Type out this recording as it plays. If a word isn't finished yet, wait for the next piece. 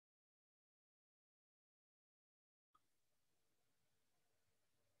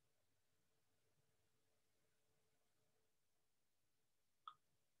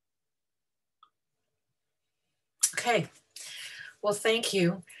Okay, well, thank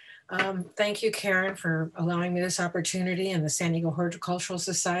you. Thank you, Karen, for allowing me this opportunity, and the San Diego Horticultural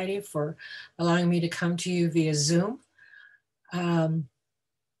Society for allowing me to come to you via Zoom. Um,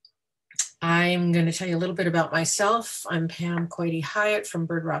 I'm going to tell you a little bit about myself. I'm Pam Koide Hyatt from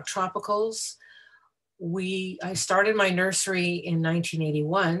Bird Rock Tropicals. I started my nursery in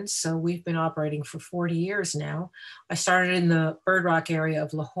 1981, so we've been operating for 40 years now. I started in the Bird Rock area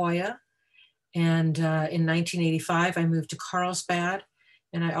of La Jolla, and in 1985, I moved to Carlsbad,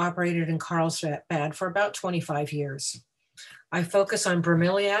 and I operated in Carlsbad for about 25 years. I focus on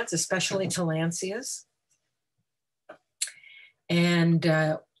bromeliads, especially tillandsias. And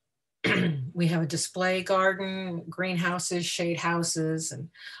we have a display garden, greenhouses, shade houses, and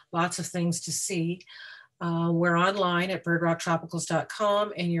lots of things to see. We're online at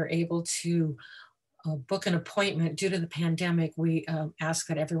birdrocktropicals.com, and you're able to book an appointment. Due to the pandemic, we ask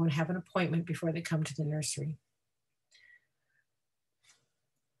that everyone have an appointment before they come to the nursery.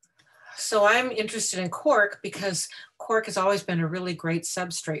 So I'm interested in cork because cork has always been a really great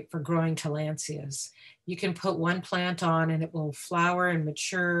substrate for growing tillandsias. You can put one plant on and it will flower and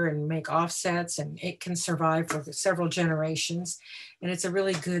mature and make offsets, and it can survive for several generations. And it's a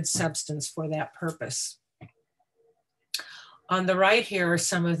really good substance for that purpose. On the right here are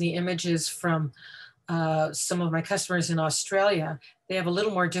some of the images from some of my customers in Australia. They have a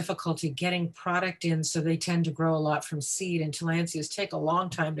little more difficulty getting product in, so they tend to grow a lot from seed, and tillandsias take a long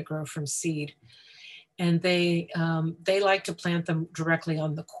time to grow from seed. And they like to plant them directly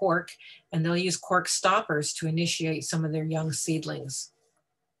on the cork, and they'll use cork stoppers to initiate some of their young seedlings.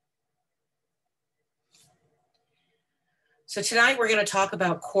 So tonight we're going to talk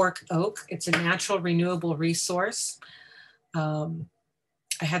about cork oak. It's a natural renewable resource.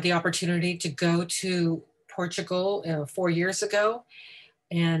 I had the opportunity to go to Portugal 4 years ago,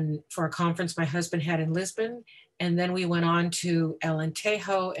 and for a conference my husband had in Lisbon. And then we went on to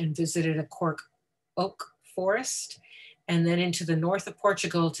Alentejo and visited a cork oak forest, and then into the north of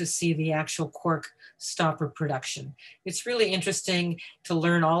Portugal to see the actual cork stopper production. It's really interesting to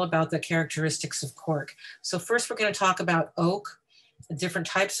learn all about the characteristics of cork. So first we're going to talk about oak, the different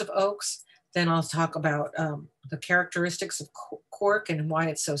types of oaks. Then I'll talk about the characteristics of cork and why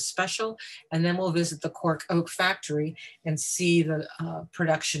it's so special. And then we'll visit the cork oak factory and see the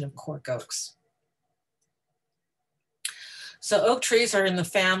production of cork oaks. So oak trees are in the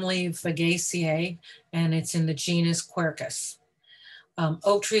family Fagaceae, and it's in the genus Quercus.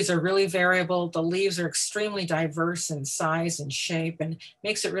 Oak trees are really variable. The leaves are extremely diverse in size and shape, and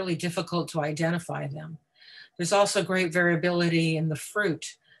makes it really difficult to identify them. There's also great variability in the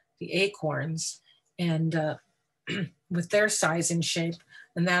fruit, the acorns, and with their size and shape,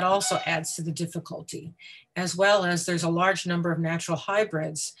 and that also adds to the difficulty. As well as there's a large number of natural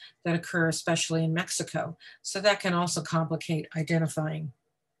hybrids that occur, especially in Mexico. So that can also complicate identifying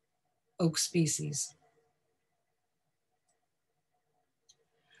oak species.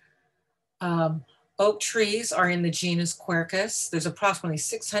 Oak trees are in the genus Quercus. There's approximately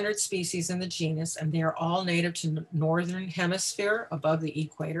 600 species in the genus, and they are all native to the northern hemisphere above the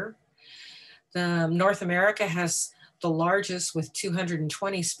equator. North America has the largest with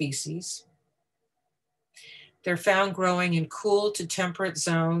 220 species. They're found growing in cool to temperate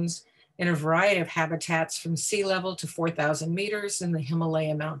zones in a variety of habitats from sea level to 4,000 meters in the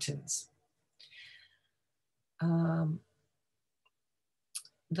Himalaya mountains.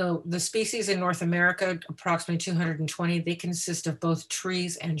 The species in North America, approximately 220, they consist of both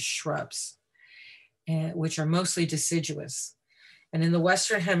trees and shrubs, which are mostly deciduous. And in the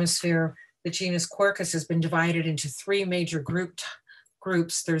Western Hemisphere, the genus Quercus has been divided into three major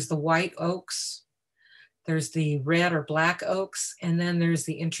groups. There's the white oaks, there's the red or black oaks, and then there's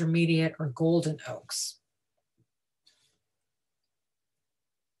the intermediate or golden oaks.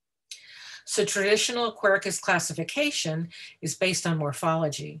 So traditional Quercus classification is based on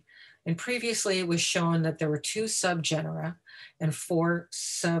morphology. And previously it was shown that there were 2 subgenera and 4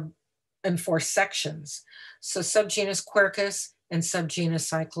 sections. So subgenus Quercus and subgenus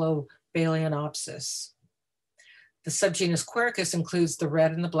Cyclobalaenopsis. The subgenus Quercus includes the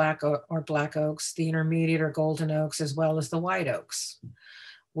red and the black or black oaks, the intermediate or golden oaks, as well as the white oaks,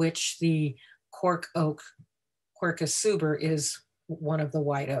 which the cork oak, Quercus suber, is one of the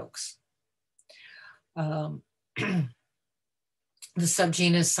white oaks. The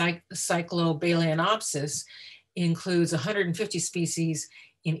subgenus Cyclobalaenopsis includes 150 species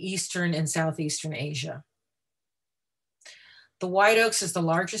in Eastern and Southeastern Asia. The white oaks is the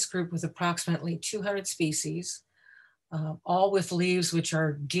largest group with approximately 200 species, all with leaves which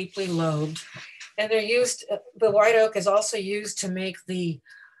are deeply lobed. And they're used, the white oak is also used to make the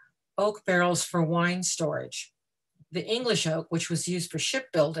oak barrels for wine storage. The English oak, which was used for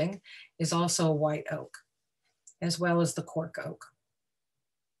shipbuilding, is also a white oak, as well as the Cork oak.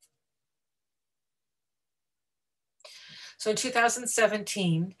 So in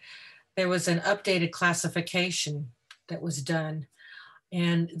 2017, there was an updated classification that was done.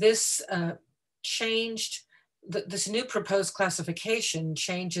 And this changed, this new proposed classification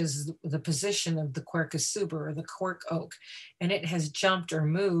changes the position of the Quercus suber, or the cork oak. And it has jumped or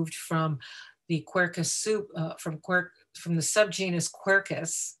moved from the Quercus from the subgenus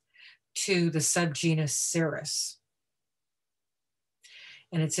Quercus to the subgenus Cirrus.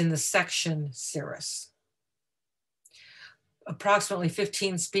 And it's in the section Cirrus. Approximately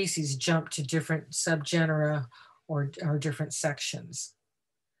 15 species jump to different subgenera or different sections.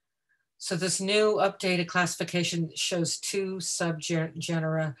 So this new updated classification shows 2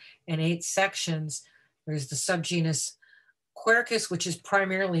 subgenera and 8 sections. There's the subgenus Quercus, which is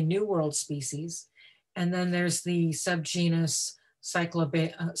primarily New World species. And then there's the subgenus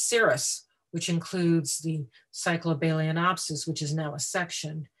Cirrus, which includes the Cyclobalaenopsis, which is now a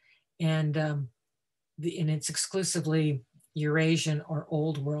section. And it's exclusively Eurasian or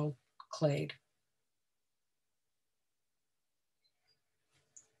Old World clade.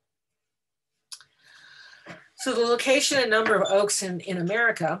 So the location and number of oaks in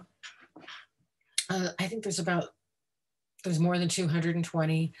America, I think there's more than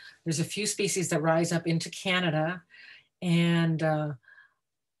 220. There's a few species that rise up into Canada, and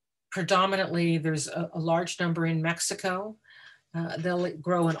predominantly there's a large number in Mexico. They'll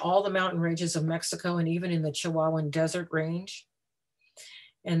grow in all the mountain ranges of Mexico and even in the Chihuahuan Desert Range.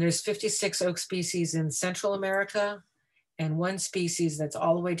 And there's 56 oak species in Central America and 1 species that's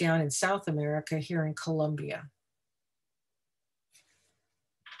all the way down in South America here in Colombia.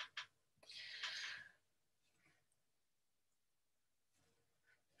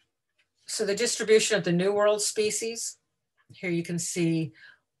 So the distribution of the New World species, here you can see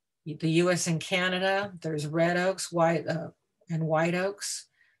the US and Canada. There's red oaks, and white oaks.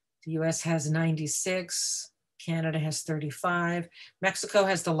 The US has 96, Canada has 35. Mexico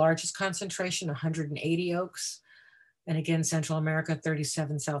has the largest concentration, 180 oaks. And again, Central America,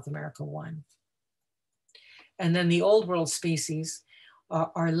 37, South America, 1. And then the Old World species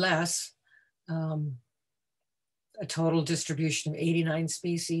are less, a total distribution of 89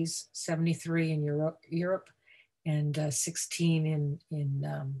 species, 73 in Europe and 16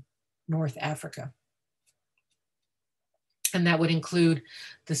 in North Africa. And that would include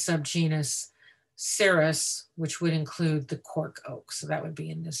the subgenus Cirrus, which would include the cork oak. So that would be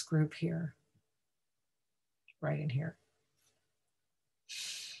in this group here, right in here.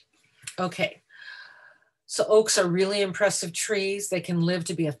 Okay, so oaks are really impressive trees. They can live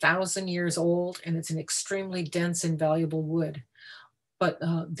to be 1,000 years old, and it's an extremely dense and valuable wood. But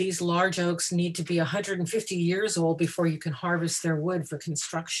these large oaks need to be 150 years old before you can harvest their wood for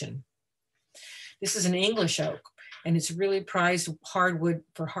construction. This is an English oak, and it's really prized hardwood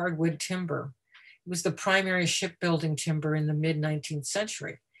for hardwood timber. It was the primary shipbuilding timber in the mid-19th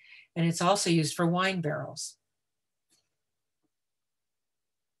century, and it's also used for wine barrels.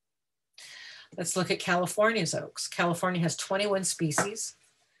 Let's look at California's oaks. California has 21 species.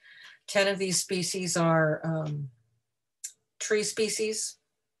 10 of these species are tree species,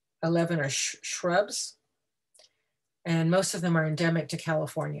 11 are shrubs, and most of them are endemic to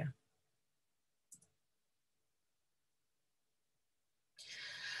California.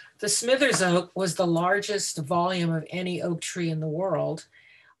 The Smithers oak was the largest volume of any oak tree in the world,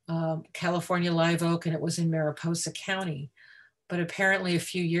 California live oak, and it was in Mariposa County. But apparently a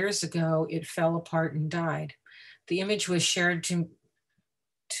few years ago, it fell apart and died. The image was shared to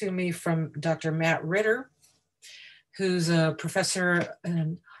me from Dr. Matt Ritter, who's a professor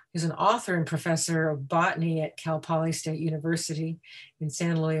and is an author and professor of botany at Cal Poly State University in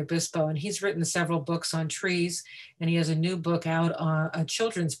San Luis Obispo. And he's written several books on trees, and he has a new book out, a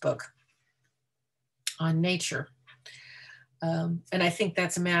children's book on nature. And I think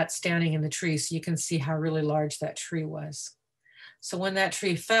that's Matt standing in the tree, so you can see how really large that tree was. So when that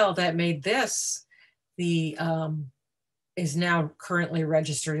tree fell, that made this is now currently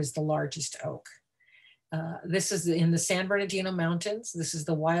registered as the largest oak. This is in the San Bernardino Mountains. This is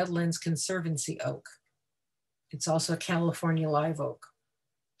the Wildlands Conservancy oak. It's also a California live oak.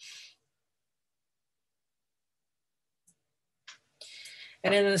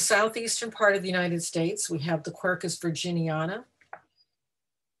 And in the southeastern part of the United States, we have the Quercus virginiana.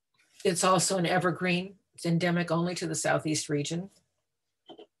 It's also an evergreen. It's endemic only to the southeast region.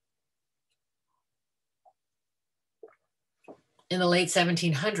 In the late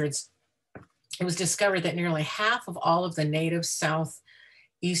 1700s, it was discovered that nearly half of all of the native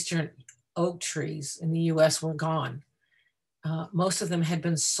southeastern oak trees in the US were gone. Most of them had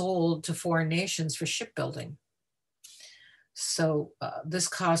been sold to foreign nations for shipbuilding. So this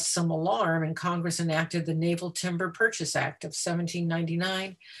caused some alarm, and Congress enacted the Naval Timber Purchase Act of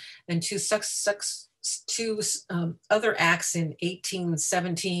 1799 and two other acts in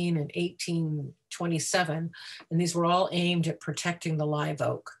 1817 and 1827, and these were all aimed at protecting the live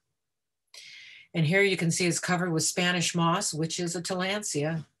oak. And here you can see it's covered with Spanish moss, which is a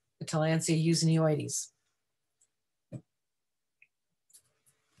Tillandsia usnioides.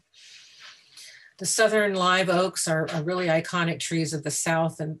 The southern live oaks are really iconic trees of the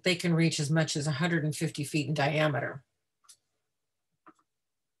South, and they can reach as much as 150 feet in diameter.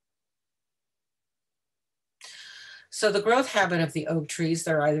 So the growth habit of the oak trees,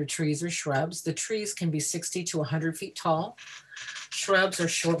 they're either trees or shrubs. The trees can be 60 to 100 feet tall. Shrubs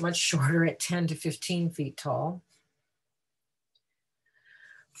are much shorter at 10 to 15 feet tall.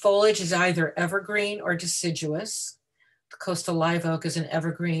 Foliage is either evergreen or deciduous. The coastal live oak is an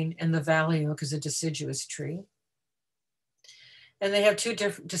evergreen and the valley oak is a deciduous tree. And they have two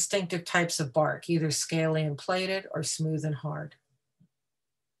distinctive types of bark, either scaly and plated or smooth and hard.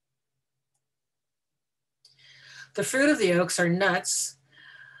 The fruit of the oaks are nuts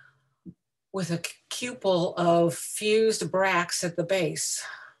with a cupule of fused bracts at the base.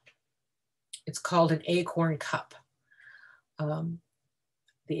 It's called an acorn cup.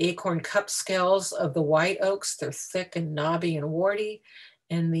 The acorn cup scales of the white oaks, they're thick and knobby and warty,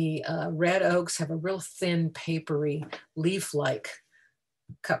 and the red oaks have a real thin, papery, leaf-like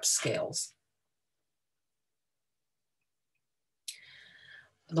cup scales.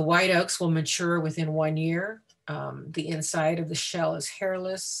 The white oaks will mature within 1 year. The inside of the shell is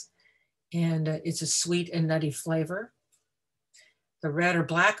hairless, and it's a sweet and nutty flavor. The red or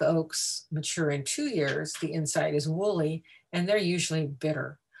black oaks mature in 2 years. The inside is woolly, and they're usually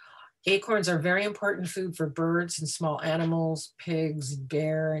bitter. Acorns are very important food for birds and small animals, pigs,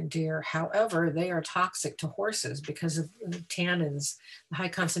 bear, and deer. However, they are toxic to horses because of the tannins, the high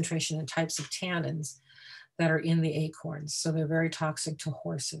concentration and types of tannins that are in the acorns. So they're very toxic to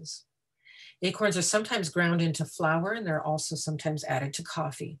horses. Acorns are sometimes ground into flour, and they're also sometimes added to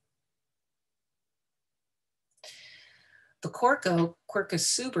coffee. The cork oak, Quercus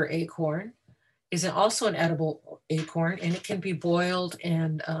suber acorn, is also an edible acorn, and it can be boiled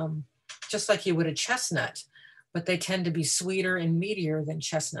and just like you would a chestnut, but they tend to be sweeter and meatier than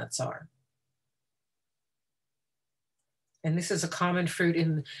chestnuts are. And this is a common fruit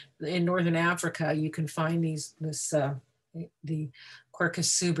in Northern Africa. You can find the Quercus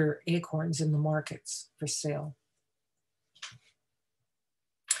suber acorns in the markets for sale.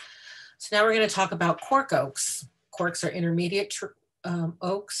 So now we're going to talk about cork oaks. Corks are intermediate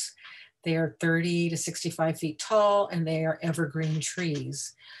oaks. They are 30 to 65 feet tall, and they are evergreen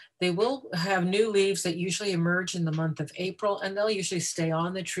trees. They will have new leaves that usually emerge in the month of April, and they'll usually stay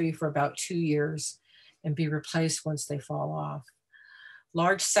on the tree for about 2 years and be replaced once they fall off.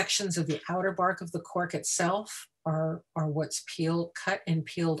 Large sections of the outer bark of the cork itself are what's cut and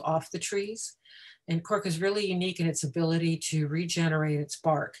peeled off the trees. And cork is really unique in its ability to regenerate its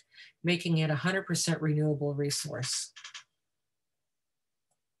bark, making it a 100% renewable resource.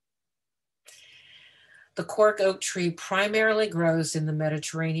 The cork oak tree primarily grows in the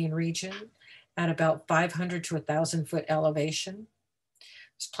Mediterranean region at about 500 to 1,000 foot elevation.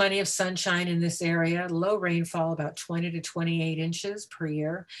 There's plenty of sunshine in this area, low rainfall, about 20 to 28 inches per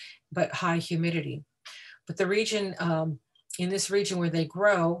year, but high humidity. But the region, in this region where they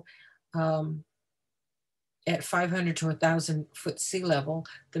grow, at 500 to 1,000 foot sea level,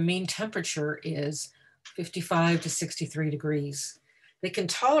 the mean temperature is 55 to 63 degrees. They can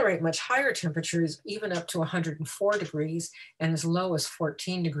tolerate much higher temperatures, even up to 104 degrees and as low as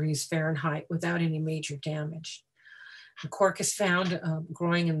 14 degrees Fahrenheit without any major damage. The cork is found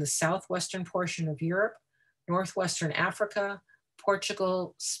growing in the southwestern portion of Europe, northwestern Africa,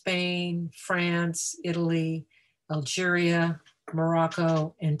 Portugal, Spain, France, Italy, Algeria,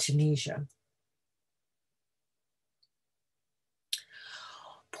 Morocco, and Tunisia.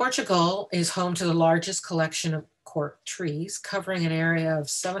 Portugal is home to the largest collection of cork trees, covering an area of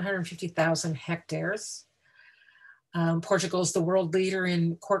 750,000 hectares. Portugal is the world leader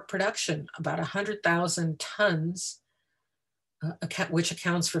in cork production, about 100,000 tons, which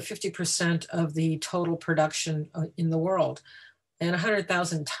accounts for 50% of the total production in the world. And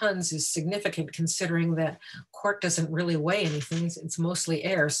 100,000 tons is significant considering that cork doesn't really weigh anything. It's mostly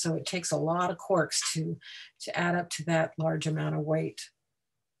air, so it takes a lot of corks to add up to that large amount of weight.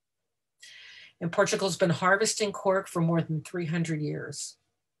 And Portugal's been harvesting cork for more than 300 years.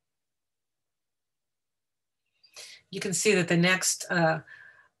 You can see that the next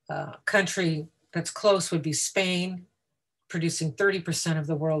country that's close would be Spain, producing 30% of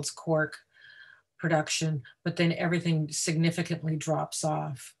the world's cork production, but then everything significantly drops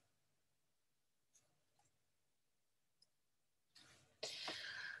off.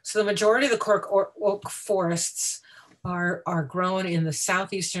 So the majority of the cork oak forests are grown in the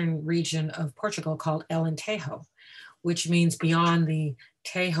southeastern region of Portugal called Alentejo, which means beyond the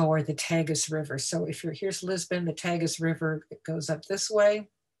Tejo or the Tagus River. So if you're, here's Lisbon, the Tagus River, it goes up this way.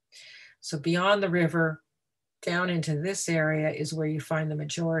 So beyond the river, down into this area is where you find the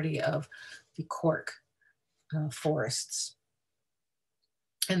majority of the cork forests.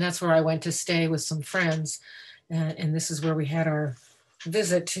 And that's where I went to stay with some friends. And this is where we had our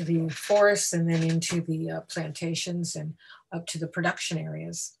visit to the forests and then into the plantations and up to the production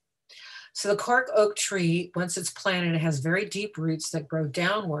areas. So the cork oak tree, once it's planted, it has very deep roots that grow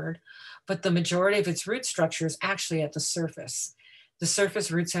downward, but the majority of its root structure is actually at the surface. The surface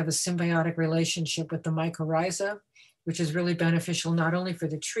roots have a symbiotic relationship with the mycorrhiza, which is really beneficial not only for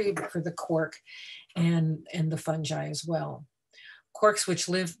the tree, but for the cork and the fungi as well. Corks which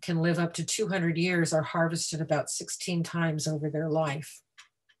can live up to 200 years are harvested about 16 times over their life.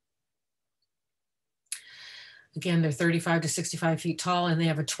 Again, they're 35 to 65 feet tall and they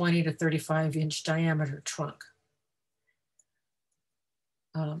have a 20 to 35 inch diameter trunk.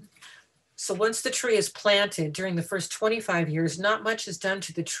 So once the tree is planted, during the first 25 years, not much is done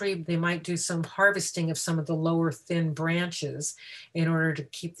to the tree. They might do some harvesting of some of the lower thin branches in order to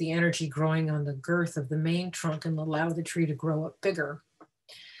keep the energy growing on the girth of the main trunk and allow the tree to grow up bigger.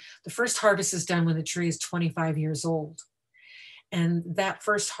 The first harvest is done when the tree is 25 years old. And that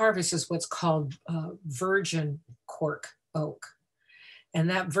first harvest is what's called virgin cork oak. And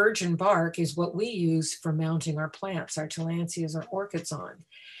that virgin bark is what we use for mounting our plants, our tillandsias or orchids on.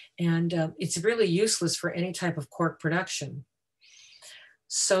 And it's really useless for any type of cork production.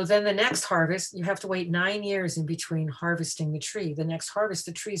 So then the next harvest, you have to wait 9 years in between harvesting the tree. The next harvest,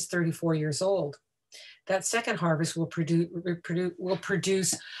 the tree is 34 years old. That second harvest will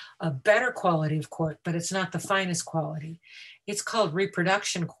produce a better quality of cork, but it's not the finest quality. It's called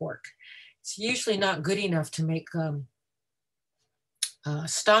reproduction cork. It's usually not good enough to make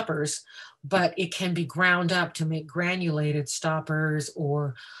stoppers, but it can be ground up to make granulated stoppers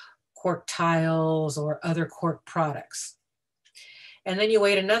or cork tiles or other cork products. And then you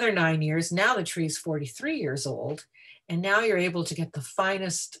wait another 9 years. Now the tree is 43 years old, and now you're able to get the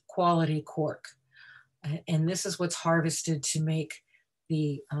finest quality cork. And this is what's harvested to make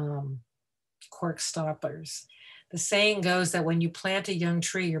the cork stoppers. The saying goes that when you plant a young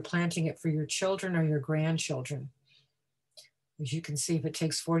tree, you're planting it for your children or your grandchildren. As you can see, if it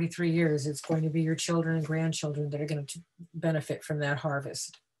takes 43 years, it's going to be your children and grandchildren that are going to benefit from that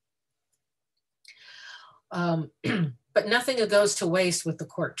harvest. But nothing goes to waste with the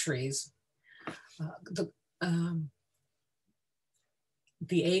cork trees.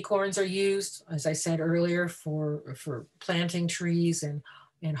 The acorns are used, as I said earlier, for planting trees and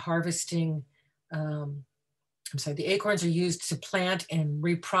harvesting. The acorns are used to plant and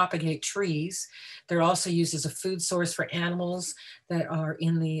repropagate trees. They're also used as a food source for animals that are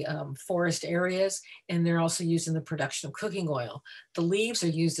in the forest areas, and they're also used in the production of cooking oil. The leaves are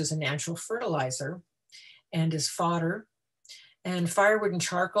used as a natural fertilizer and as fodder. And firewood and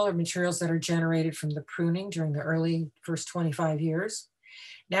charcoal are materials that are generated from the pruning during the early first 25 years.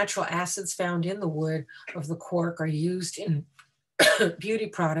 Natural acids found in the wood of the cork are used in beauty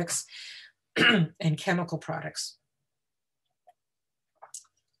products and chemical products.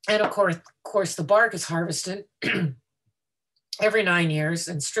 And of course, the bark is harvested every 9 years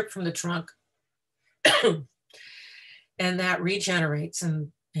and stripped from the trunk. And that regenerates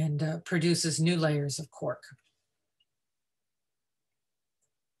and produces new layers of cork.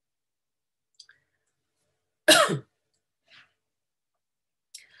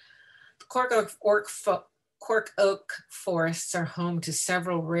 Cork oak forests are home to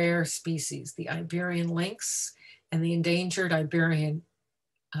several rare species. The Iberian lynx and the endangered Iberian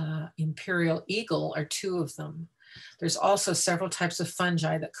imperial eagle are two of them. There's also several types of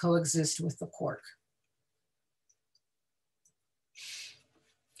fungi that coexist with the cork.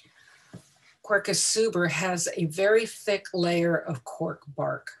 Quercus suber has a very thick layer of cork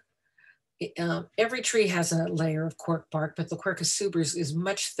bark. Every tree has a layer of cork bark, but the Quercus suber is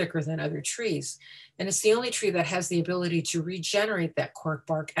much thicker than other trees. And it's the only tree that has the ability to regenerate that cork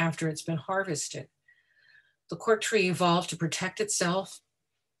bark after it's been harvested. The cork tree evolved to protect itself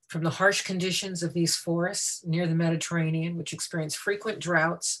from the harsh conditions of these forests near the Mediterranean, which experience frequent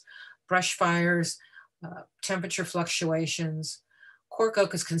droughts, brush fires, temperature fluctuations. Cork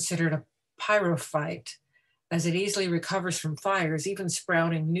oak is considered a pyrophyte, as it easily recovers from fires, even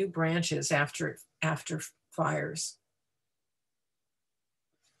sprouting new branches after fires.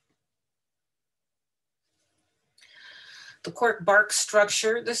 The cork bark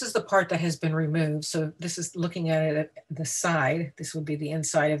structure, this is the part that has been removed. So this is looking at it at the side. This would be the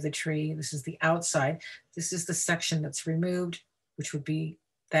inside of the tree. This is the outside. This is the section that's removed, which would be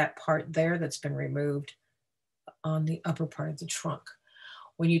that part there that's been removed on the upper part of the trunk.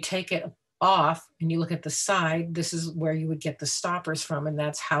 When you take it off and you look at the side, this is where you would get the stoppers from, and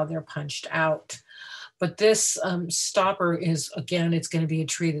that's how they're punched out. But this stopper is, again, it's going to be a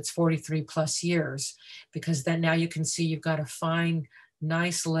tree that's 43 plus years, because then now you can see you've got a fine,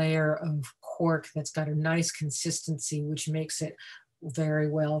 nice layer of cork that's got a nice consistency, which makes it very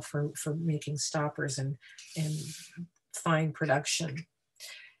well for making stoppers and fine production.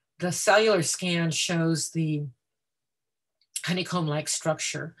 The cellular scan shows the honeycomb-like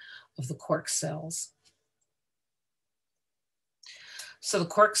structure of the cork cells. So the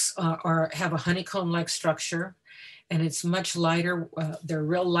corks have a honeycomb-like structure, and it's much lighter. They're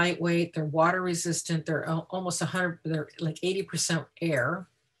real lightweight. They're water resistant. They're almost 100. They're like 80% air.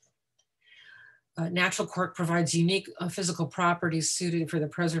 Natural cork provides unique physical properties suited for the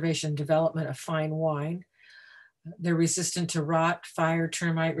preservation and development of fine wine. They're resistant to rot, fire,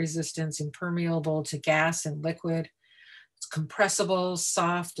 termite resistance, impermeable to gas and liquid. It's compressible,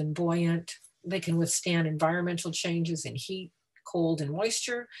 soft, and buoyant. They can withstand environmental changes in heat, cold, and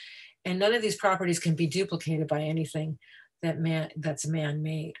moisture, and none of these properties can be duplicated by anything that's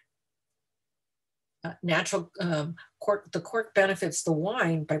man-made. The cork benefits the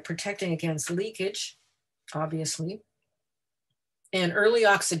wine by protecting against leakage, obviously, and early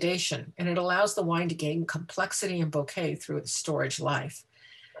oxidation, and it allows the wine to gain complexity and bouquet through its storage life.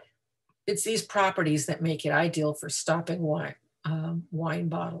 It's these properties that make it ideal for stopping wine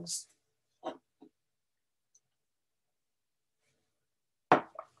bottles.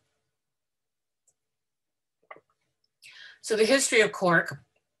 So the history of cork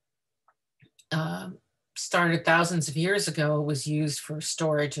started thousands of years ago. It was used for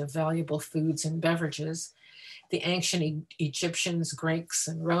storage of valuable foods and beverages. The ancient Egyptians, Greeks,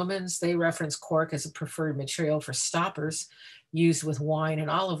 and Romans, they referenced cork as a preferred material for stoppers used with wine and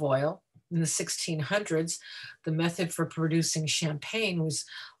olive oil. In the 1600s, the method for producing champagne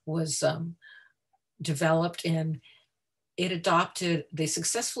was developed, and they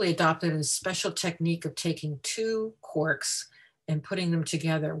successfully adopted a special technique of taking two corks and putting them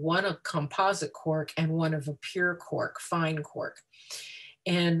together, one of composite cork and one of a pure cork, fine cork.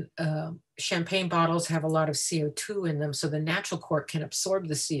 And champagne bottles have a lot of CO2 in them, so the natural cork can absorb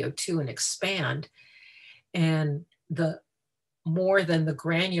the CO2 and expand, and more than the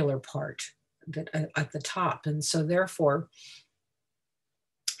granular part at the top. And so therefore,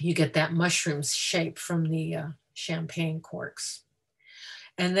 you get that mushroom shape from the champagne corks.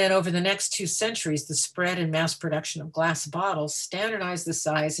 And then over the next 2 centuries, the spread and mass production of glass bottles standardized the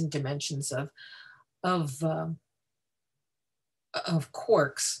size and dimensions of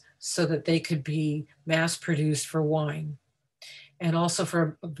corks so that they could be mass produced for wine, and also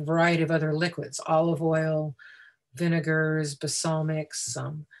for a variety of other liquids, olive oil, vinegars, balsamics,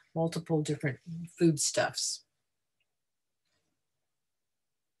 multiple different foodstuffs.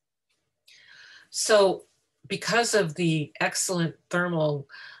 So because of the excellent thermal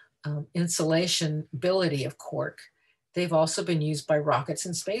insulation ability of cork, they've also been used by rockets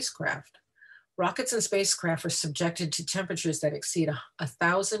and spacecraft. Rockets and spacecraft are subjected to temperatures that exceed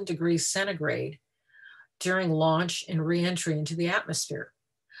 1,000 degrees centigrade during launch and re-entry into the atmosphere.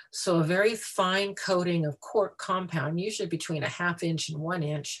 So a very fine coating of cork compound, usually between 1/2 inch and 1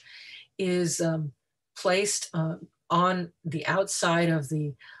 inch, is placed on the outside of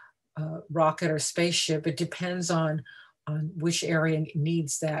the rocket or spaceship. It depends on which area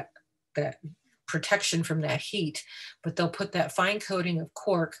needs that protection from that heat, but they'll put that fine coating of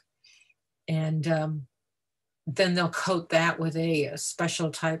cork, and then they'll coat that with a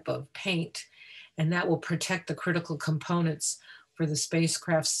special type of paint, and that will protect the critical components for the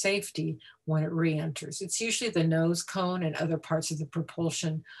spacecraft's safety when it re-enters. It's usually the nose cone and other parts of the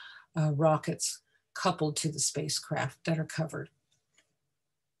propulsion rockets coupled to the spacecraft that are covered.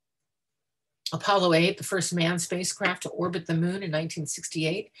 Apollo 8, the first manned spacecraft to orbit the moon in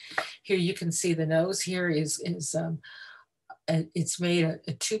 1968. Here you can see the nose here it's made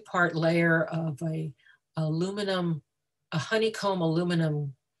a 2-part layer of a honeycomb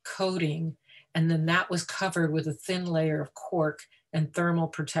aluminum coating, and then that was covered with a thin layer of cork and thermal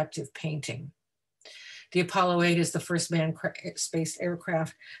protective painting. The Apollo 8 is the first manned space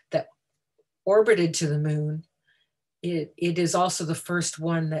aircraft that orbited to the moon, It is also the first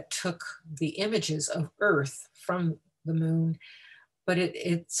one that took the images of Earth from the moon, but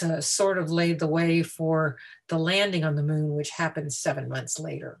it's sort of laid the way for the landing on the moon, which happened 7 months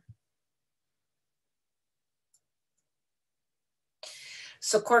later.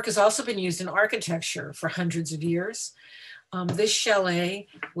 So Cork has also been used in architecture for hundreds of years. This chalet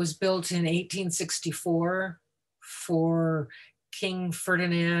was built in 1864 for King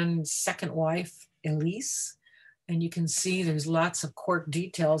Ferdinand's second wife, Elise. And you can see there's lots of Cork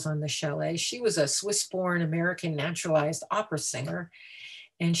details on the chalet. She was a Swiss-born American naturalized opera singer,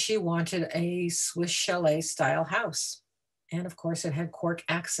 and she wanted a Swiss chalet style house. And of course it had Cork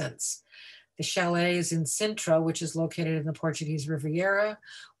accents. The chalet is in Sintra, which is located in the Portuguese Riviera,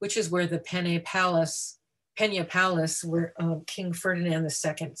 which is where the Peña Palace, where King Ferdinand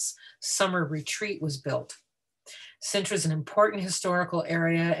II's summer retreat was built. Sintra is an important historical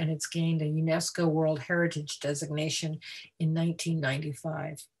area, and it's gained a UNESCO World Heritage designation in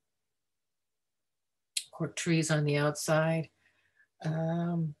 1995. Cork trees on the outside.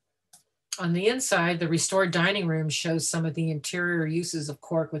 On the inside, the restored dining room shows some of the interior uses of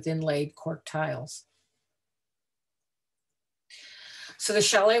Cork with inlaid Cork tiles. So the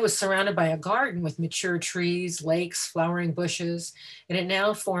chalet was surrounded by a garden with mature trees, lakes, flowering bushes, and it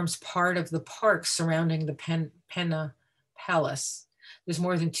now forms part of the park surrounding the Peña Palace. There's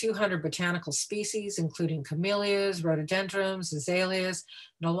more than 200 botanical species, including camellias, rhododendrons, azaleas,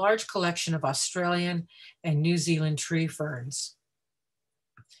 and a large collection of Australian and New Zealand tree ferns.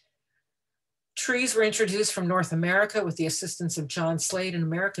 Trees were introduced from North America with the assistance of John Slade, an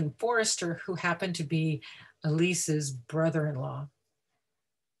American forester who happened to be Elise's brother-in-law.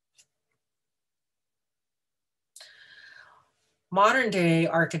 Modern day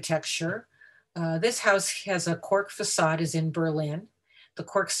architecture. This house has a Cork facade, is in Berlin. The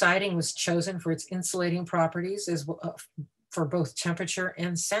Cork siding was chosen for its insulating properties as for both temperature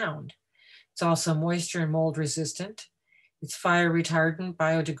and sound. It's also moisture and mold resistant. It's fire retardant,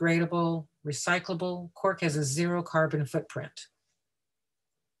 biodegradable, recyclable. Cork has a 0 carbon footprint.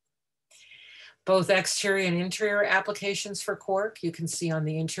 Both exterior and interior applications for Cork, you can see on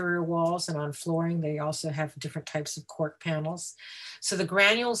the interior walls and on flooring. They also have different types of Cork panels. So the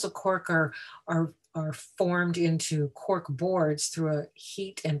granules of Cork are formed into Cork boards through a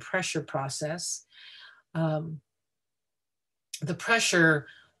heat and pressure process. The pressure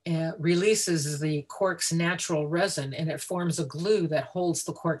releases the Cork's natural resin, and it forms a glue that holds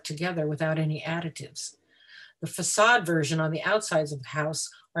the Cork together without any additives. The facade version on the outsides of the house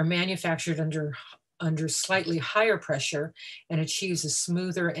are manufactured under slightly higher pressure and achieves a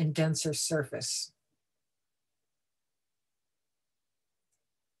smoother and denser surface.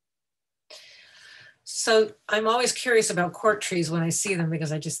 So I'm always curious about Cork trees when I see them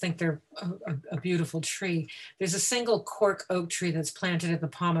because I just think they're a beautiful tree. There's a single Cork oak tree that's planted at the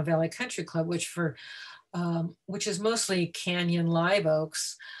Palma Valley Country Club, which is mostly canyon live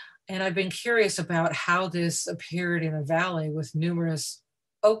oaks. And I've been curious about how this appeared in a valley with numerous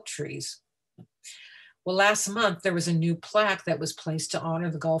oak trees. Well, last month, there was a new plaque that was placed to honor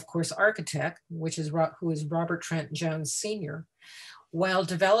the golf course architect, who is Robert Trent Jones Sr. While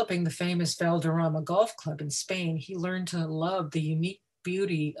developing the famous Valderrama Golf Club in Spain, he learned to love the unique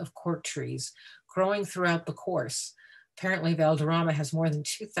beauty of Cork trees growing throughout the course. Apparently, Valderrama has more than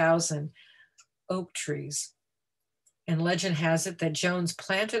 2,000 oak trees. And legend has it that Jones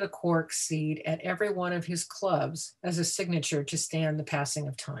planted a Cork seed at every one of his clubs as a signature to stand the passing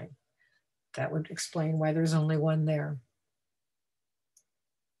of time. That would explain why there's only one there.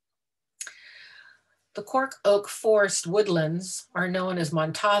 The Cork oak forest woodlands are known as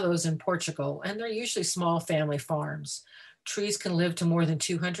montados in Portugal, and they're usually small family farms. Trees can live to more than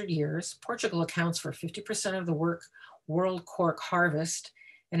 200 years. Portugal accounts for 50% of the world Cork harvest.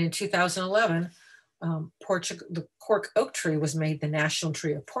 And in 2011, the Cork oak tree was made the national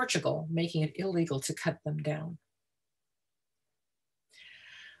tree of Portugal, making it illegal to cut them down.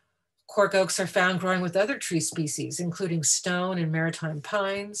 Cork oaks are found growing with other tree species, including stone and maritime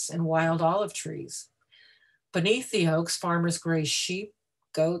pines and wild olive trees. Beneath the oaks, farmers graze sheep,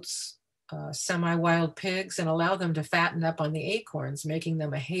 goats, semi-wild pigs, and allow them to fatten up on the acorns, making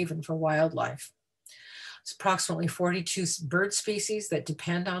them a haven for wildlife. There's approximately 42 bird species that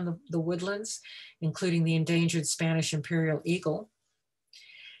depend on the woodlands, including the endangered Spanish imperial eagle.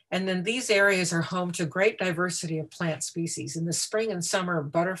 And then these areas are home to a great diversity of plant species. In the spring and summer,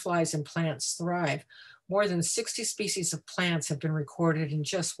 butterflies and plants thrive. More than 60 species of plants have been recorded in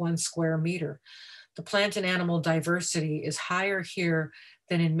just 1 square meter. The plant and animal diversity is higher here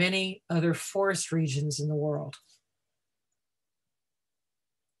than in many other forest regions in the world.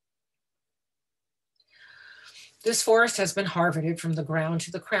 This forest has been harvested from the ground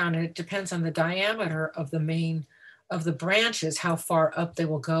to the crown, and it depends on the diameter of the branches, how far up they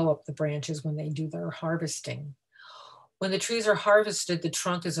will go up the branches when they do their harvesting. When the trees are harvested, the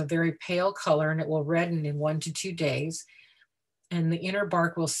trunk is a very pale color and it will redden in 1 to 2 days, and the inner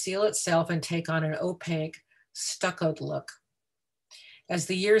bark will seal itself and take on an opaque, stuccoed look. As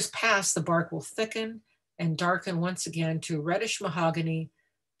the years pass, the bark will thicken and darken once again to reddish mahogany,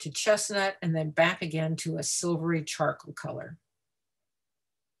 to chestnut, and then back again to a silvery charcoal color.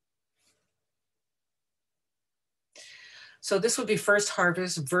 So this would be first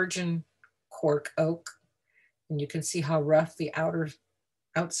harvest virgin cork oak. And you can see how rough the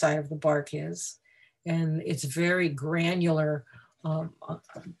outside of the bark is. And it's very granular, and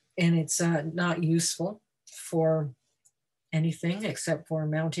it's not useful for anything except for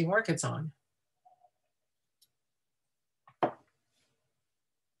mounting orchids on.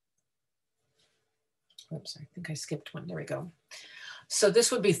 Oops, I think I skipped one. There we go. So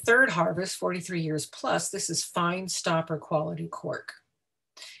this would be third harvest, 43 years plus. This is fine stopper quality cork.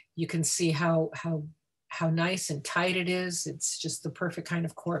 You can see how nice and tight it is. It's just the perfect kind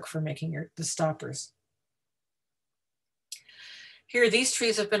of cork for making the stoppers. Here, these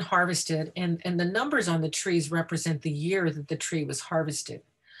trees have been harvested, and the numbers on the trees represent the year that the tree was harvested.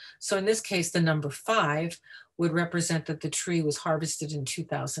 So in this case, the number 5 would represent that the tree was harvested in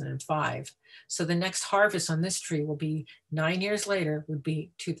 2005. So the next harvest on this tree will be 9 years later, would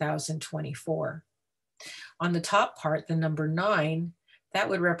be 2024. On the top part, the number 9, that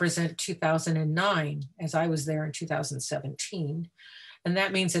would represent 2009, as I was there in 2017. And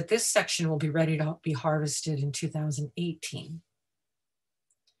that means that this section will be ready to be harvested in 2018.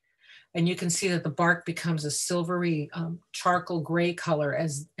 And you can see that the bark becomes a silvery charcoal gray color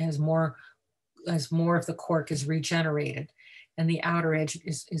as more of the cork is regenerated. And the outer edge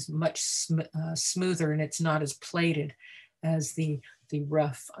is much smoother, and it's not as plated as the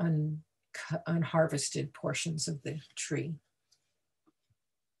rough, unharvested portions of the tree.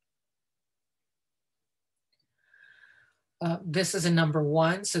 This is a number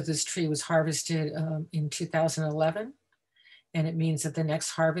 1. So this tree was harvested in 2011. And it means that the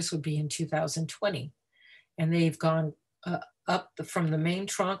next harvest would be in 2020. And they've gone up from the main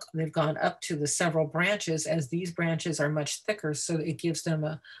trunk, they've gone up to the several branches, as these branches are much thicker, so it gives them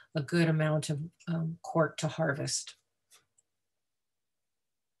a good amount of cork to harvest.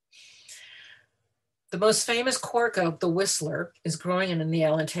 The most famous cork oak, the Whistler, is growing in the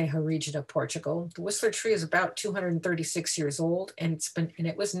Alentejo region of Portugal. The Whistler tree is about 236 years old, and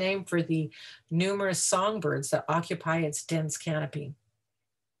it was named for the numerous songbirds that occupy its dense canopy.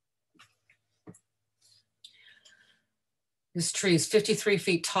 This tree is 53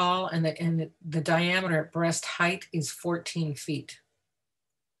 feet tall, and the diameter at breast height is 14 feet.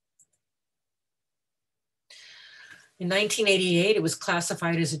 In 1988, it was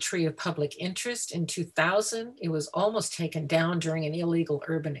classified as a tree of public interest. In 2000, it was almost taken down during an illegal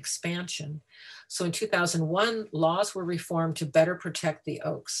urban expansion. So in 2001, laws were reformed to better protect the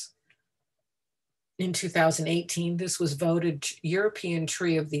oaks. In 2018, this was voted European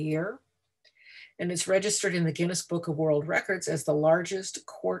Tree of the Year, and it's registered in the Guinness Book of World Records as the largest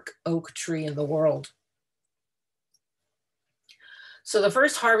cork oak tree in the world. So the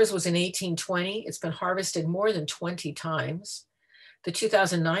first harvest was in 1820. It's been harvested more than 20 times. The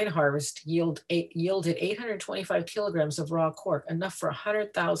 2009 harvest yielded 825 kilograms of raw cork, enough for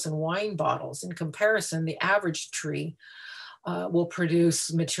 100,000 wine bottles. In comparison, the average tree will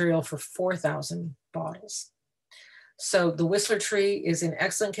produce material for 4,000 bottles. So the Whistler tree is in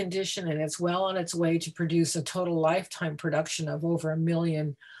excellent condition, and it's well on its way to produce a total lifetime production of over 1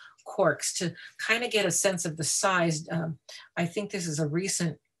 million corks. To kind of get a sense of the size, I think this is a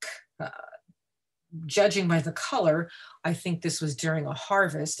recent, judging by the color, I think this was during a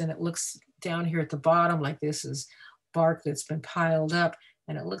harvest, and it looks down here at the bottom like this is bark that's been piled up,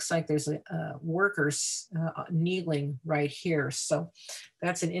 and it looks like there's a workers kneeling right here. So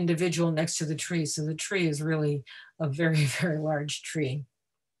that's an individual next to the tree. So the tree is really a very, very large tree.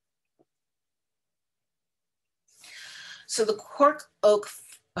 So the cork oak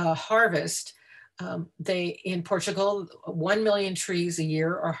harvest, in Portugal, 1 million trees a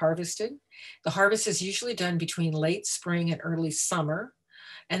year are harvested. The harvest is usually done between late spring and early summer.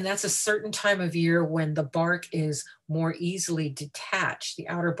 And that's a certain time of year when the bark is more easily detached. The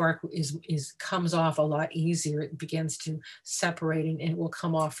outer bark comes off a lot easier. It begins to separate, and it will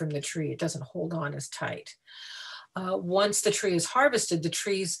come off from the tree. It doesn't hold on as tight. Once the tree is harvested, the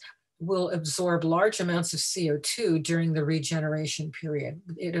trees will absorb large amounts of CO2 during the regeneration period.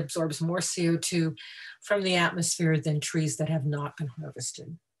 It absorbs more CO2 from the atmosphere than trees that have not been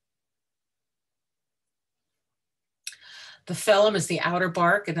harvested. The phellum is the outer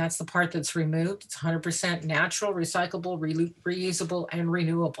bark, and that's the part that's removed. It's 100% natural, recyclable, reusable, and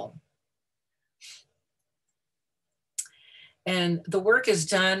renewable. And the work is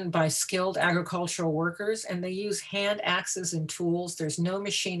done by skilled agricultural workers, and they use hand axes and tools. There's no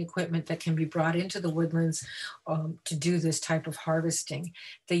machine equipment that can be brought into the woodlands to do this type of harvesting.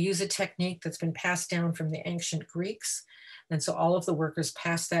 They use a technique that's been passed down from the ancient Greeks. And so all of the workers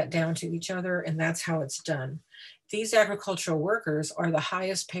pass that down to each other, and that's how it's done. These agricultural workers are the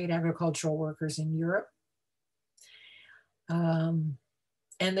highest paid agricultural workers in Europe.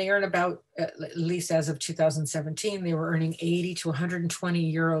 And they earn about, at least as of 2017, they were earning 80 to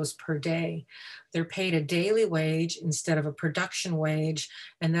 120 euros per day. They're paid a daily wage instead of a production wage,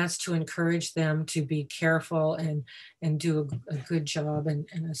 and that's to encourage them to be careful and do a good job and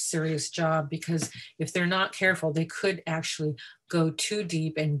a serious job, because if they're not careful, they could actually go too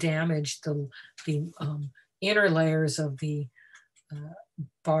deep and damage the inner layers of the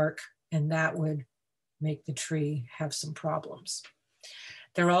bark, and that would make the tree have some problems.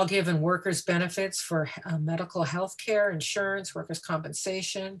 They're all given workers' benefits for medical health care, insurance, workers'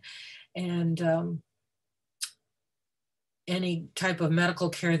 compensation, and any type of medical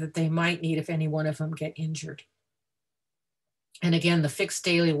care that they might need if any one of them get injured. And again, the fixed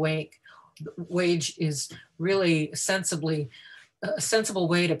daily wage is really a sensible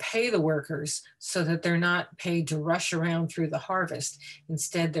way to pay the workers so that they're not paid to rush around through the harvest.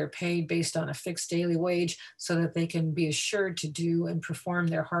 Instead, they're paid based on a fixed daily wage so that they can be assured to do and perform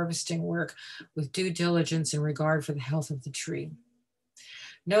their harvesting work with due diligence and regard for the health of the tree.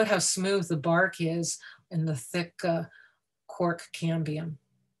 Note how smooth the bark is in the thick cork cambium.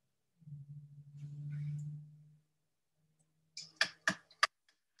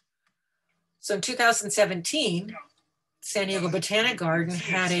 So in 2017, San Diego Botanic Garden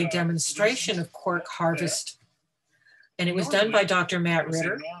had a demonstration of cork harvest, and it was done by Dr. Matt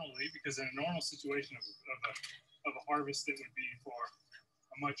Ritter. Normally, because in a normal situation of a harvest, it would be for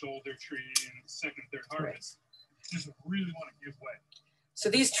a much older tree and second, third harvest. Right. Just really want to give way. So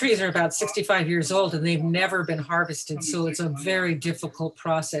these trees are about 65 years old, and they've never been harvested. So it's a very difficult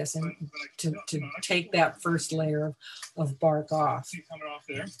process, and to take that first layer of bark off. See coming off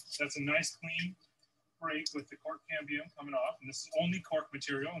there, that's a nice clean break with the cork cambium coming off, and this is only cork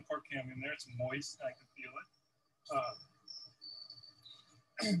material and cork cambium there. It's moist, I can feel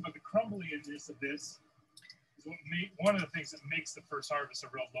it. But the crumbliness of this is one of the things that makes the first harvest a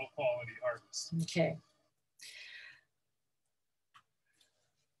real low quality harvest. Okay.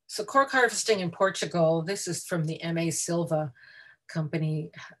 So cork harvesting in Portugal, this is from the M.A. Silva company,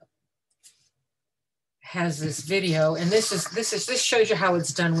 has this video, and this shows you how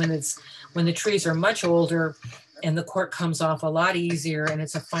it's done when the trees are much older and the cork comes off a lot easier and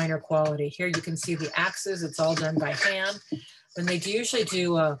it's a finer quality. Here you can see the axes, it's all done by hand. And they usually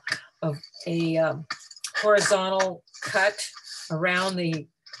do a horizontal cut around the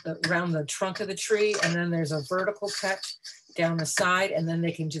trunk of the tree, and then there's a vertical cut down the side, and then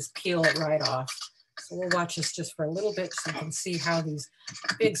they can just peel it right off. So we'll watch this just for a little bit so you can see how these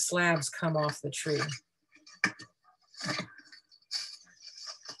big slabs come off the tree.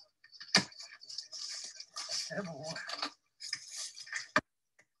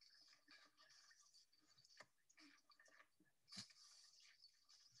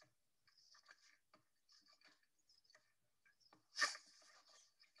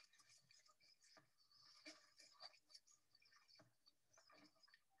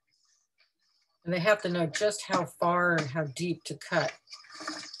 And they have to know just how far and how deep to cut.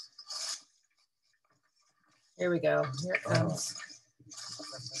 Here we go, here it comes.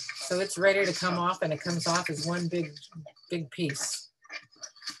 So it's ready to come off, and it comes off as one big piece.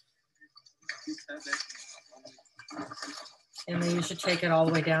 And then you should take it all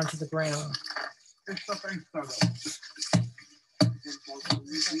the way down to the ground.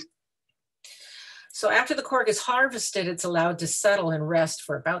 So after the cork is harvested, it's allowed to settle and rest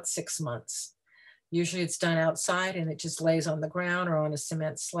for about 6 months. Usually it's done outside, and it just lays on the ground or on a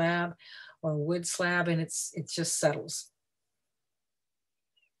cement slab or a wood slab, and it just settles.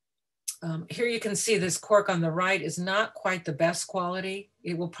 Here you can see this cork on the right is not quite the best quality.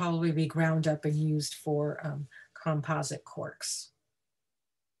 It will probably be ground up and used for composite corks.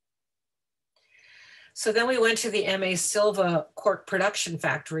 So then we went to the M.A. Silva cork production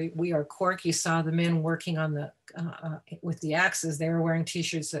factory. We are Cork. You saw the men working on the with the axes. They were wearing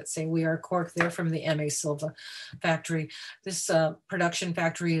t-shirts that say "We are Cork." They're from the M.A. Silva factory. This production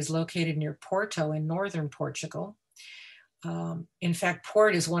factory is located near Porto in northern Portugal. In fact,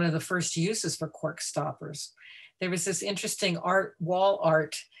 port is one of the first uses for cork stoppers. There was this interesting wall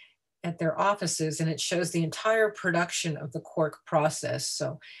art at their offices, and it shows the entire production of the cork process.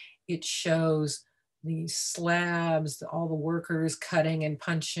 So it shows the slabs, all the workers cutting and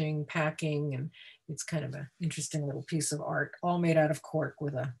punching, packing, and it's kind of an interesting little piece of art, all made out of cork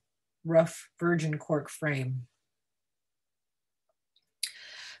with a rough virgin cork frame.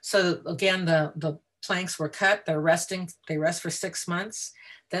 So again, the planks were cut, they're resting, they rest for 6 months.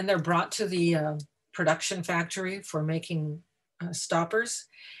 Then they're brought to the production factory for making stoppers,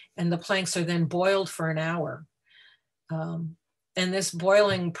 and the planks are then boiled for an hour. And this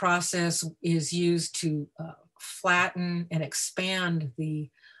boiling process is used to flatten and expand the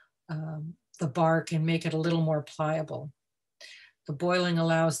bark and make it a little more pliable. The boiling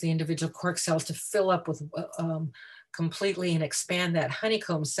allows the individual cork cells to fill up with completely and expand that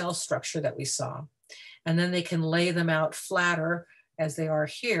honeycomb cell structure that we saw. And then they can lay them out flatter as they are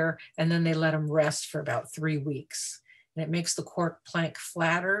here, and then they let them rest for about 3 weeks. And it makes the cork plank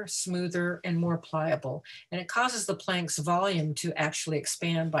flatter, smoother, and more pliable. And it causes the plank's volume to actually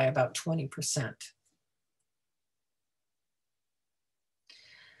expand by about 20%.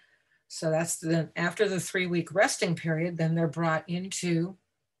 So that's then after the 3-week resting period, then they're brought into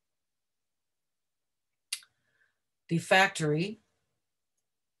the factory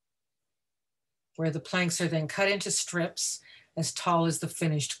where the planks are then cut into strips as tall as the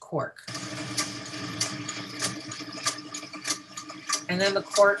finished cork. And then the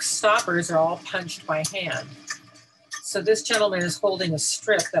cork stoppers are all punched by hand. So this gentleman is holding a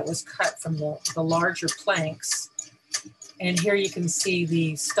strip that was cut from the larger planks. And here you can see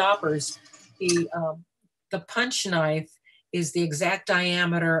the stoppers. The punch knife is the exact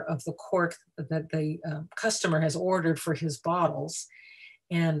diameter of the cork that the customer has ordered for his bottles.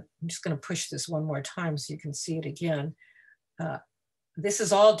 And I'm just going to push this one more time so you can see it again. This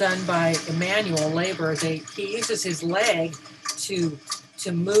is all done by manual labor. He uses his leg to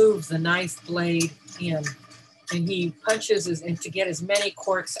move the knife blade in, and he punches to get as many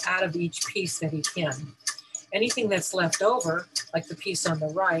corks out of each piece that he can. Anything that's left over, like the piece on the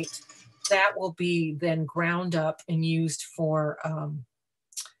right, that will be then ground up and used for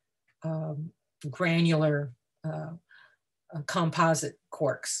granular composite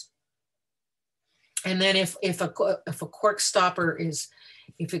corks. And then if a cork stopper is,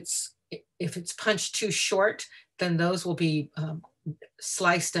 if it's punched too short, then those will be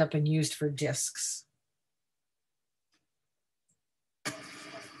sliced up and used for discs.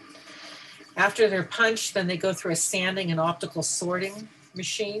 After they're punched, then they go through a sanding and optical sorting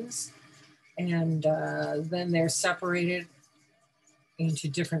machines, and then they're separated into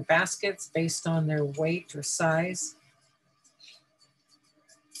different baskets based on their weight or size.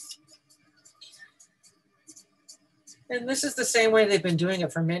 And this is the same way they've been doing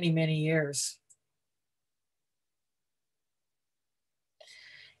it for many, many years.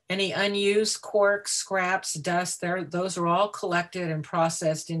 Any unused cork, scraps, dust, those are all collected and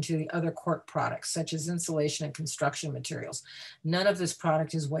processed into the other cork products, such as insulation and construction materials. None of this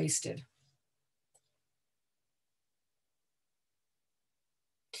product is wasted.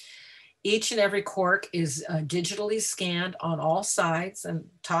 Each and every cork is digitally scanned on all sides, and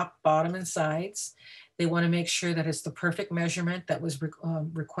top, bottom, and sides. They want to make sure that it's the perfect measurement that was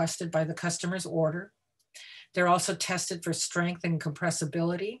requested by the customer's order. They're also tested for strength and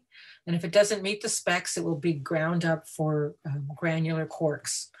compressibility. And if it doesn't meet the specs, it will be ground up for granular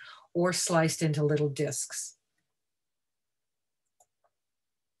corks or sliced into little discs.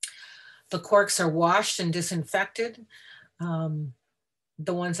 The corks are washed and disinfected.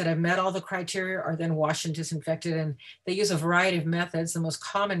 The ones that have met all the criteria are then washed and disinfected, and they use a variety of methods. The most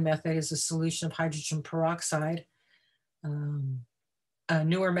common method is a solution of hydrogen peroxide.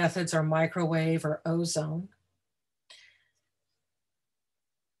 Newer methods are microwave or ozone.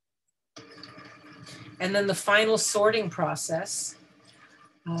 And then the final sorting process,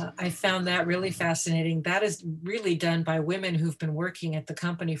 I found that really fascinating. That is really done by women who've been working at the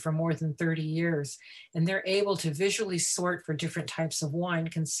company for more than 30 years. And they're able to visually sort for different types of wine,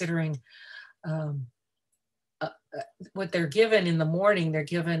 considering what they're given in the morning. They're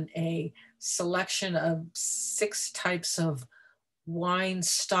given a selection of 6 types of wine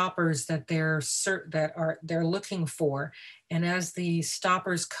stoppers that they're looking for. And as the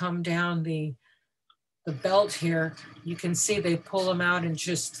stoppers come down the belt here, you can see they pull them out and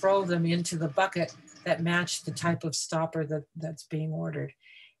just throw them into the bucket that match the type of stopper that's being ordered.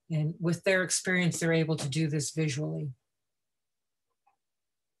 And with their experience, they're able to do this visually.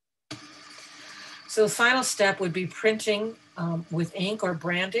 So the final step would be printing with ink or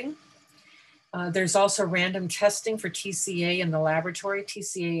branding. There's also random testing for TCA in the laboratory.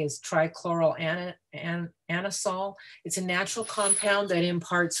 TCA is trichloral anisole. It's a natural compound that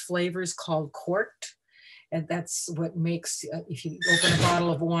imparts flavors called corked. And that's what makes, if you open a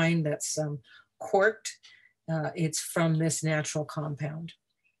bottle of wine that's corked, it's from this natural compound.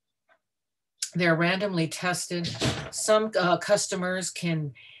 They're randomly tested. Some customers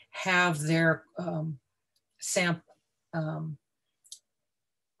can have their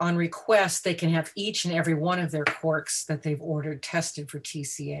on request, they can have each and every one of their corks that they've ordered tested for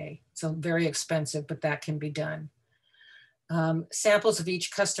TCA. So very expensive, but that can be done. Samples of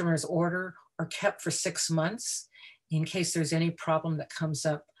each customer's order are kept for 6 months in case there's any problem that comes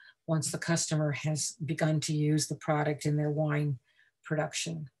up once the customer has begun to use the product in their wine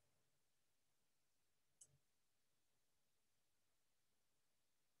production.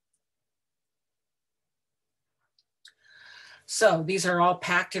 So these are all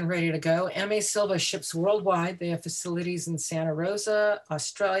packed and ready to go. MA Silva ships worldwide. They have facilities in Santa Rosa,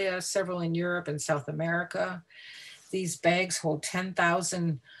 Australia, several in Europe and South America. These bags hold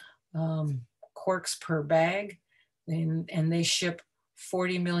 10,000 corks per bag, and they ship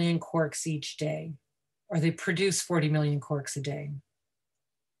 40 million corks each day, or they produce 40 million corks a day.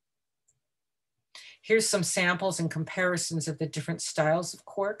 Here's some samples and comparisons of the different styles of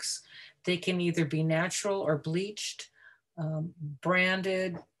corks. They can either be natural or bleached.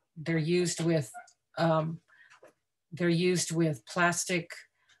 Branded. They're used with plastic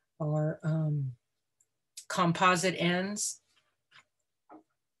or composite ends.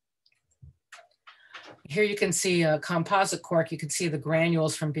 Here you can see a composite cork. You can see the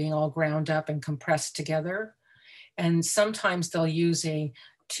granules from being all ground up and compressed together. And sometimes they'll use a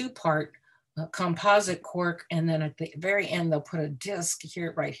two-part composite cork, and then at the very end they'll put a disc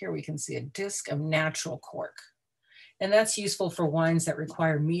here. Right here we can see a disc of natural cork. And that's useful for wines that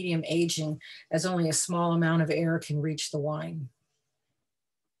require medium aging, as only a small amount of air can reach the wine.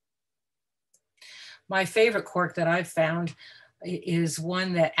 My favorite cork that I've found is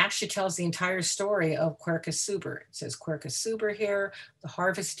one that actually tells the entire story of Quercus suber. It says Quercus suber here. The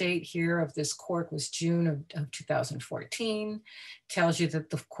harvest date here of this cork was June of 2014. Tells you that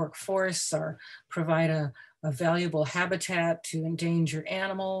the cork forests provide a valuable habitat to endangered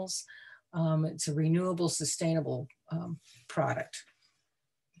animals. It's a renewable, sustainable product.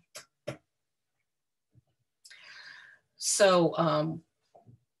 So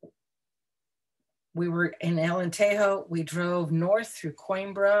we were in Alentejo. We drove north through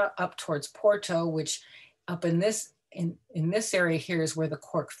Coimbra up towards Porto, which up in this area here is where the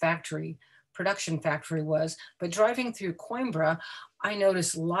cork factory, production factory was. But driving through Coimbra, I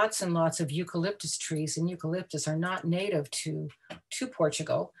noticed lots and lots of eucalyptus trees, and eucalyptus are not native to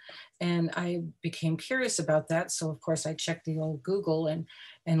Portugal. And I became curious about that. So of course I checked the old Google and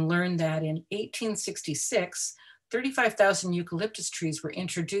learned that in 1866, 35,000 eucalyptus trees were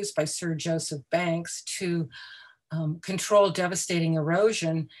introduced by Sir Joseph Banks to control devastating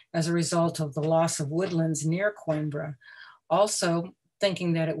erosion as a result of the loss of woodlands near Coimbra. Also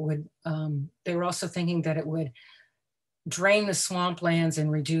thinking that it would, they were also thinking that it would drain the swamplands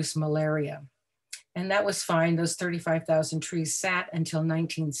and reduce malaria. And that was fine. Those 35,000 trees sat until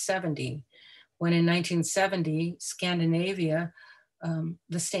 1970, when in 1970, Scandinavia,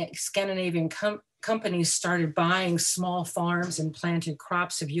 the Scandinavian companies started buying small farms and planted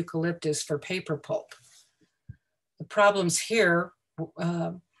crops of eucalyptus for paper pulp. The problems here,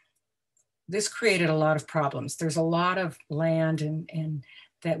 this created a lot of problems. There's a lot of land and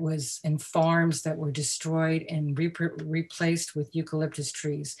farms that were destroyed and replaced with eucalyptus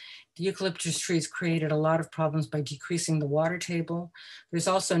trees. The eucalyptus trees created a lot of problems by decreasing the water table. There's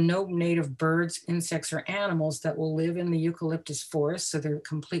also no native birds, insects, or animals that will live in the eucalyptus forest, so they're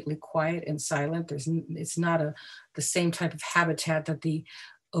completely quiet and silent. It's not the same type of habitat that the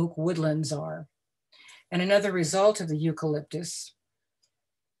oak woodlands are. And another result of the eucalyptus,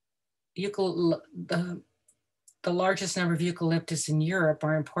 the largest number of eucalyptus in Europe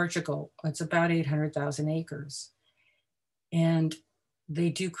are in Portugal. It's about 800,000 acres. And they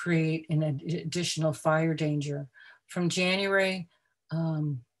do create an additional fire danger. From January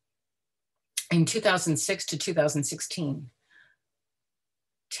in 2006 to 2016,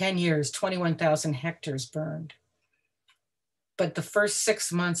 10 years, 21,000 hectares burned. But the first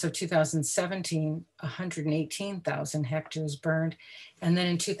 6 months of 2017, 118,000 hectares burned. And then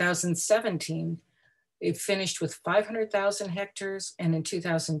in 2017, it finished with 500,000 hectares, and in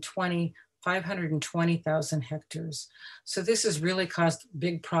 2020, 520,000 hectares. So this has really caused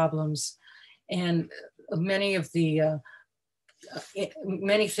big problems. And many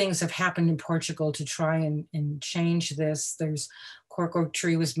things have happened in Portugal to try and change this. There's, of Cork oak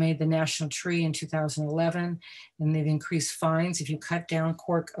tree was made the national tree in 2011, and they've increased fines. If you cut down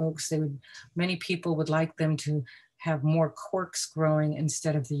cork oaks, many people would like them to have more corks growing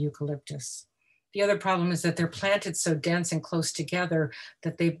instead of the eucalyptus. The other problem is that they're planted so dense and close together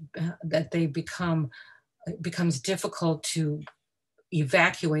that it becomes difficult to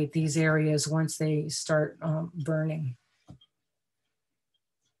evacuate these areas once they start burning.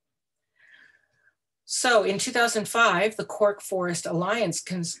 So in 2005, the Cork Forest Alliance,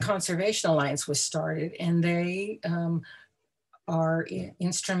 Conservation Alliance was started, and they are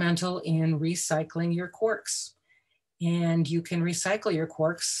instrumental in recycling your corks. And you can recycle your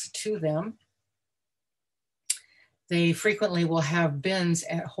corks to them. They frequently will have bins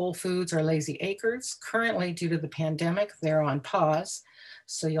at Whole Foods or Lazy Acres. Currently, due to the pandemic, they're on pause.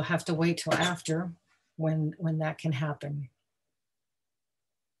 So you'll have to wait till after when that can happen.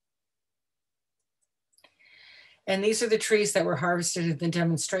 And these are the trees that were harvested at the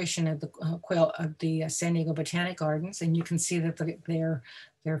demonstration at the San Diego Botanic Gardens. And you can see that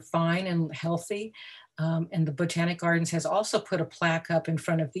they're fine and healthy. And the Botanic Gardens has also put a plaque up in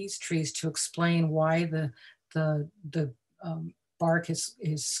front of these trees to explain why the bark is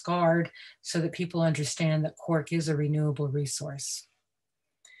scarred, so that people understand that cork is a renewable resource.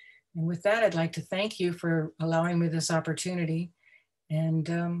 And with that, I'd like to thank you for allowing me this opportunity. And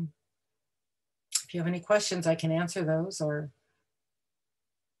if you have any questions, I can answer those, or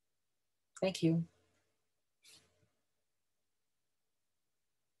thank you.